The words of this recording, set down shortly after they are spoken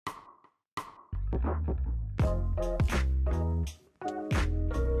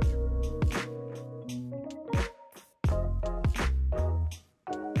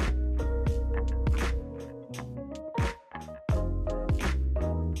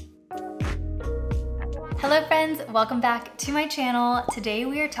Hello friends, welcome back to my channel. Today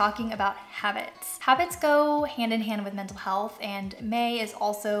we are talking about habits. Habits go hand in hand with mental health, and May is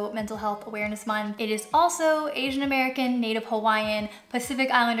also Mental Health Awareness Month. It is also Asian American, Native Hawaiian,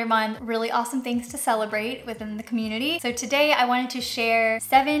 Pacific Islander Month. Really awesome things to celebrate within the community. So today I wanted to share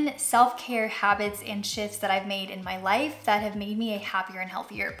 7 self-care habits and shifts that I've made in my life that have made me a happier and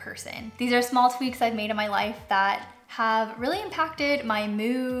healthier person. These are small tweaks I've made in my life that have really impacted my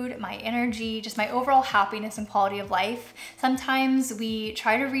mood, my energy, just my overall happiness and quality of life. Sometimes we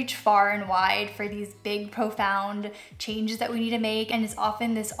try to reach far and wide for these big, profound changes that we need to make, and it's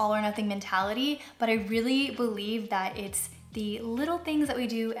often this all or nothing mentality, but I really believe that it's the little things that we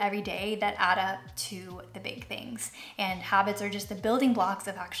do every day that add up to the big things. And habits are just the building blocks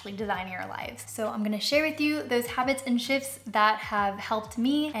of actually designing our lives. So I'm gonna share with you those habits and shifts that have helped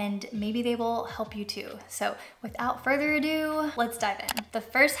me, and maybe they will help you too. So without further ado, let's dive in. The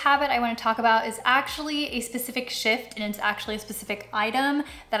first habit I wanna talk about is actually a specific shift, and it's actually a specific item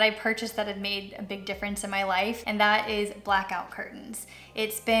that I purchased that had made a big difference in my life, and that is blackout curtains.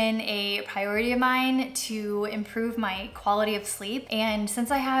 It's been a priority of mine to improve my quality of sleep. And since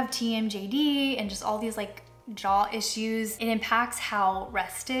I have TMJD and just all these like jaw issues, it impacts how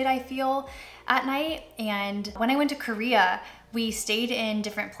rested I feel at night. And when I went to Korea, we stayed in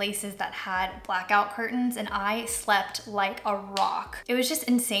different places that had blackout curtains, and I slept like a rock. It was just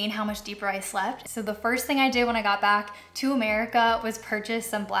insane how much deeper I slept. So the first thing I did when I got back to America was purchase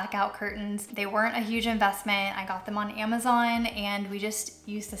some blackout curtains. They weren't a huge investment. I got them on Amazon, and we just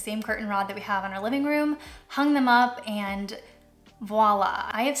used the same curtain rod that we have in our living room, hung them up, and voila.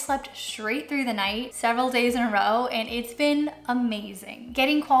 I have slept straight through the night several days in a row, and it's been amazing.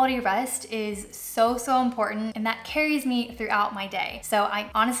 Getting quality rest is so important, and that carries me throughout my day. So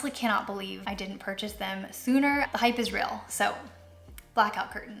I honestly cannot believe I didn't purchase them sooner. The hype is real. So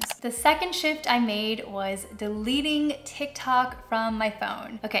blackout curtains. The second shift I made was deleting TikTok from my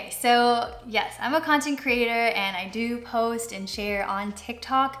phone. Okay, so yes, I'm a content creator and I do post and share on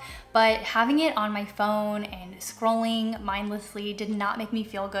TikTok, but having it on my phone and scrolling mindlessly did not make me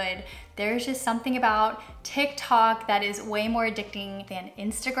feel good. There's just something about TikTok that is way more addicting than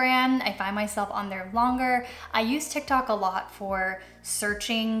Instagram. I find myself on there longer. I use TikTok a lot for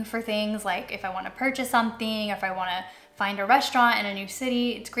searching for things, like if I want to purchase something, or if I want to find a restaurant in a new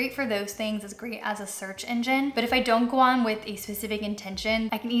city. It's great for those things. It's great as a search engine. But if I don't go on with a specific intention,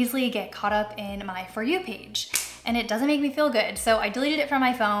 I can easily get caught up in my For You page, and it doesn't make me feel good. So I deleted it from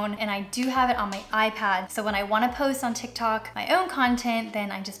my phone, and I do have it on my iPad. So when I want to post on TikTok my own content, then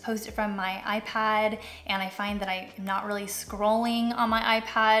I just post it from my iPad, and I find that I am not really scrolling on my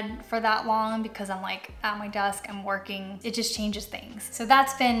iPad for that long because I'm like at my desk, I'm working. It just changes things. So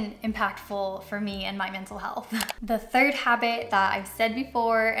that's been impactful for me and my mental health. The third habit that I've said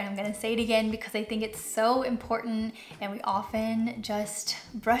before, and I'm gonna say it again because I think it's so important and we often just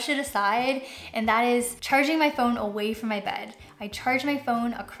brush it aside, and that is charging my phone away from my bed. I charge my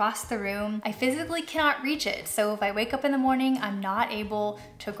phone across the room. I physically cannot reach it. So if I wake up in the morning, I'm not able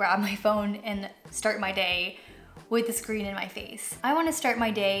to grab my phone and start my day with the screen in my face. I wanna start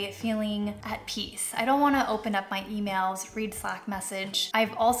my day feeling at peace. I don't wanna open up my emails, read Slack message.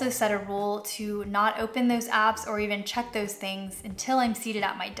 I've also set a rule to not open those apps or even check those things until I'm seated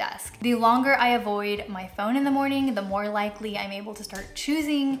at my desk. The longer I avoid my phone in the morning, the more likely I'm able to start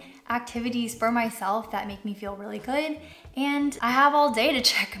choosing activities for myself that make me feel really good. And I have all day to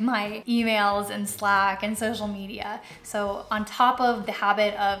check my emails and Slack and social media. So on top of the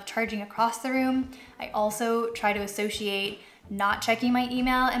habit of charging across the room, I also try to associate not checking my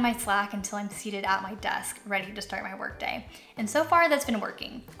email and my Slack until I'm seated at my desk, ready to start my workday. And so far that's been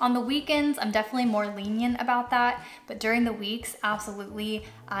working. On the weekends, I'm definitely more lenient about that, but during the weeks, absolutely,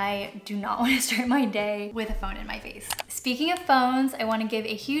 I do not want to start my day with a phone in my face. Speaking of phones, I want to give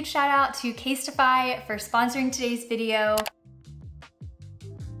a huge shout out to Casetify for sponsoring today's video.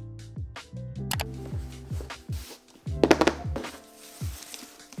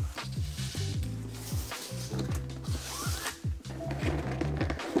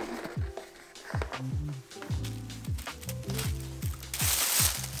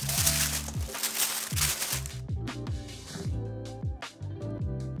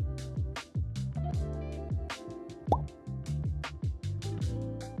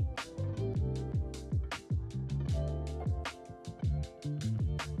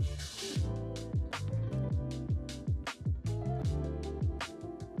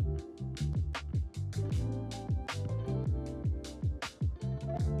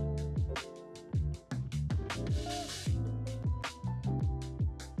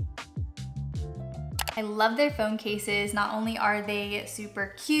 I love their phone cases. Not only are they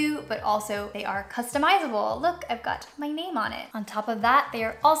super cute, but also they are customizable. Look, I've got my name on it. On top of that, they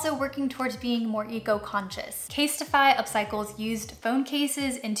are also working towards being more eco-conscious. Casetify upcycles used phone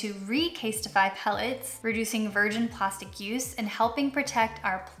cases into re-casetify pellets, reducing virgin plastic use and helping protect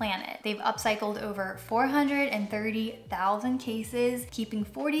our planet. They've upcycled over 430,000 cases, keeping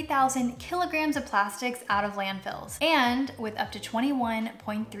 40,000 kilograms of plastics out of landfills, and with up to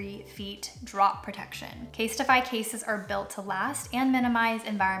 21.3 feet drop protection. Casetify cases are built to last and minimize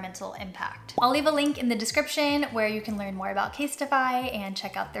environmental impact. I'll leave a link in the description where you can learn more about Casetify and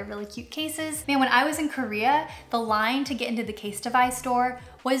check out their really cute cases. Man, when I was in Korea, the line to get into the Casetify store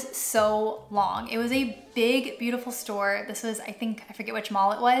was so long. It was a big, beautiful store. This was, I forget which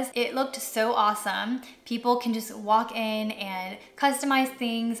mall it was. It looked so awesome. People can just walk in and customize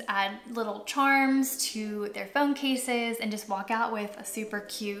things, add little charms to their phone cases, and just walk out with a super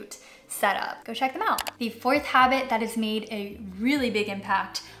cute setup. Go check them out. The fourth habit that has made a really big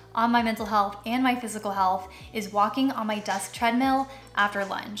impact on my mental health and my physical health is walking on my desk treadmill after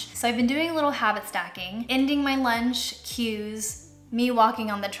lunch. So I've been doing a little habit stacking, ending my lunch cues, me walking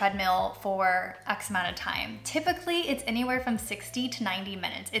on the treadmill for X amount of time. Typically, it's anywhere from 60 to 90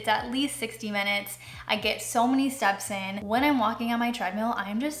 minutes. It's at least 60 minutes. I get so many steps in. When I'm walking on my treadmill,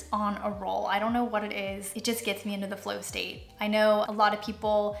 I'm just on a roll. I don't know what it is. It just gets me into the flow state. I know a lot of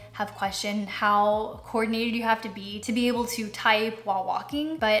people have questioned how coordinated you have to be able to type while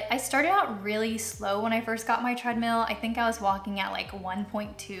walking, but I started out really slow when I first got my treadmill. I think I was walking at like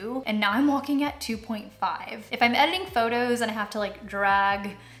 1.2, and now I'm walking at 2.5. If I'm editing photos and I have to like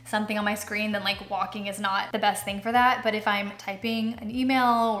drag something on my screen, then like walking is not the best thing for that. But if I'm typing an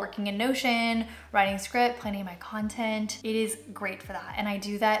email, working in Notion, writing a script, planning my content, it is great for that. And I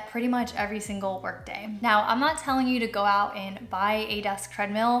do that pretty much every single workday. Now, I'm not telling you to go out and buy a desk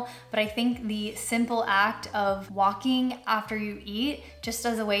treadmill, but I think the simple act of walking after you eat, just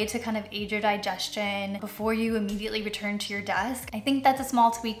as a way to kind of aid your digestion before you immediately return to your desk, I think that's a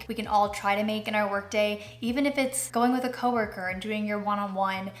small tweak we can all try to make in our workday, even if it's going with a coworker and doing your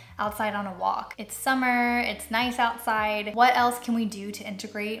one-on-one outside on a walk. It's summer, it's nice outside. What else can we do to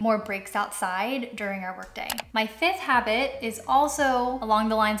integrate more breaks outside during our workday? My fifth habit is also along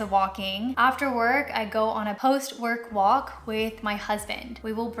the lines of walking. After work, I go on a post-work walk with my husband.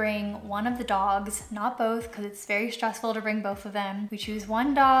 We will bring one of the dogs, not both, because it's very stressful to bring both of them. We choose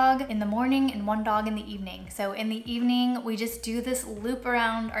one dog in the morning and one dog in the evening. So in the evening, we just do this loop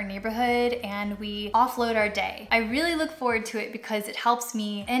around our neighborhood and we offload our day. I really look forward to it because it helps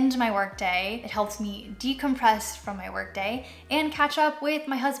me end my workday. It helps me decompress from my workday and catch up with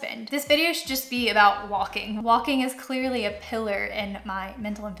my husband. This video should just be about walking. Walking is clearly a pillar in my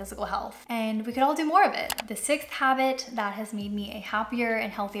mental and physical health, and we could all do more of it. The sixth habit that has made me a happier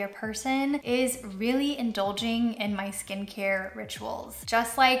and healthier person is really indulging in my skincare rituals.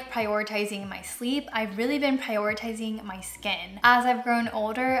 Just like prioritizing my sleep, I've really been prioritizing my skin. As I've grown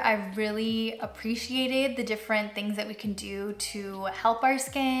older, I've really appreciated the different things that we can do to help our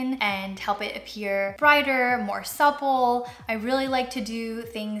skin and help it appear brighter, more supple. I really like to do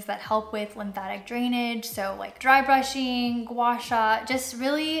things that help with lymphatic drainage, so like dry brushing, gua sha, just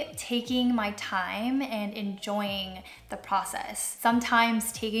really taking my time and enjoying the process.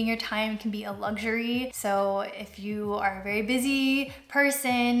 Sometimes taking your time can be a luxury, so if you are a very busy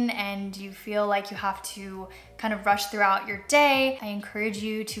person and you feel like you have to kind of rush throughout your day, I encourage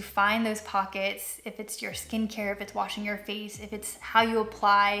you to find those pockets, if it's your skincare, if it's washing your face, if it's how you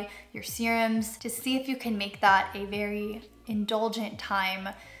apply your serums, to see if you can make that a very indulgent time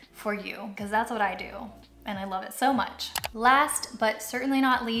for you, because that's what I do. And I love it so much. Last, but certainly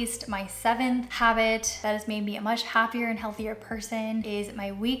not least, my seventh habit that has made me a much happier and healthier person is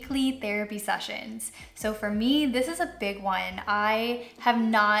my weekly therapy sessions. So for me, this is a big one. I have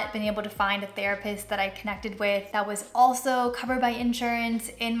not been able to find a therapist that I connected with that was also covered by insurance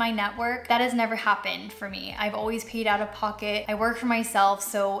in my network. That has never happened for me. I've always paid out of pocket. I work for myself,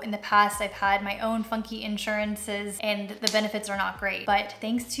 so in the past I've had my own funky insurances and the benefits are not great. But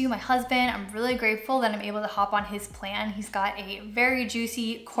thanks to my husband, I'm really grateful that I'm able to hop on his plan. He's got a very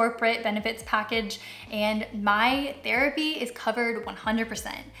juicy corporate benefits package and my therapy is covered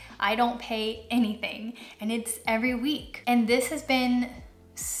 100%. I don't pay anything and it's every week. And this has been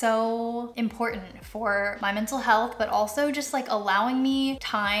so important for my mental health, but also just like allowing me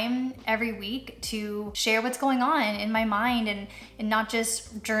time every week to share what's going on in my mind and not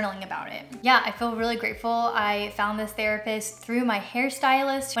just journaling about it. Yeah, I feel really grateful. I found this therapist through my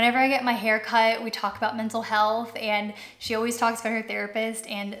hairstylist. Whenever I get my hair cut, we talk about mental health, and she always talks about her therapist,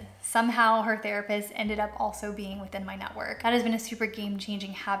 and somehow her therapist ended up also being within my network. That has been a super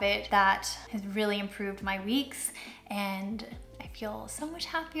game-changing habit that has really improved my weeks, and I feel so much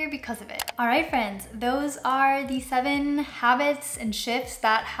happier because of it. All right, friends, those are the 7 habits and shifts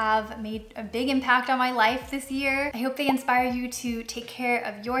that have made a big impact on my life this year. I hope they inspire you to take care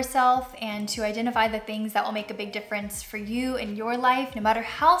of yourself and to identify the things that will make a big difference for you in your life, no matter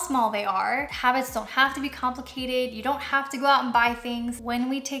how small they are. Habits don't have to be complicated. You don't have to go out and buy things. When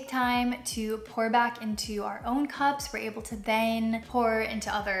we take time to pour back into our own cups, we're able to then pour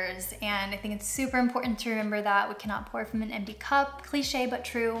into others. And I think it's super important to remember that we cannot pour from an empty cup. Cliche, but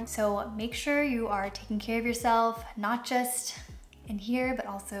true. So make sure you are taking care of yourself, not just in here, but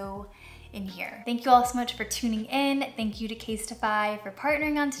also in here. Thank you all so much for tuning in. Thank you to Casetify for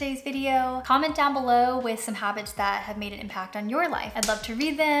partnering on today's video. Comment down below with some habits that have made an impact on your life. I'd love to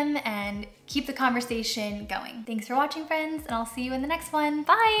read them and keep the conversation going. Thanks for watching, friends, and I'll see you in the next one.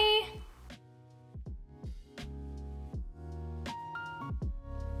 Bye!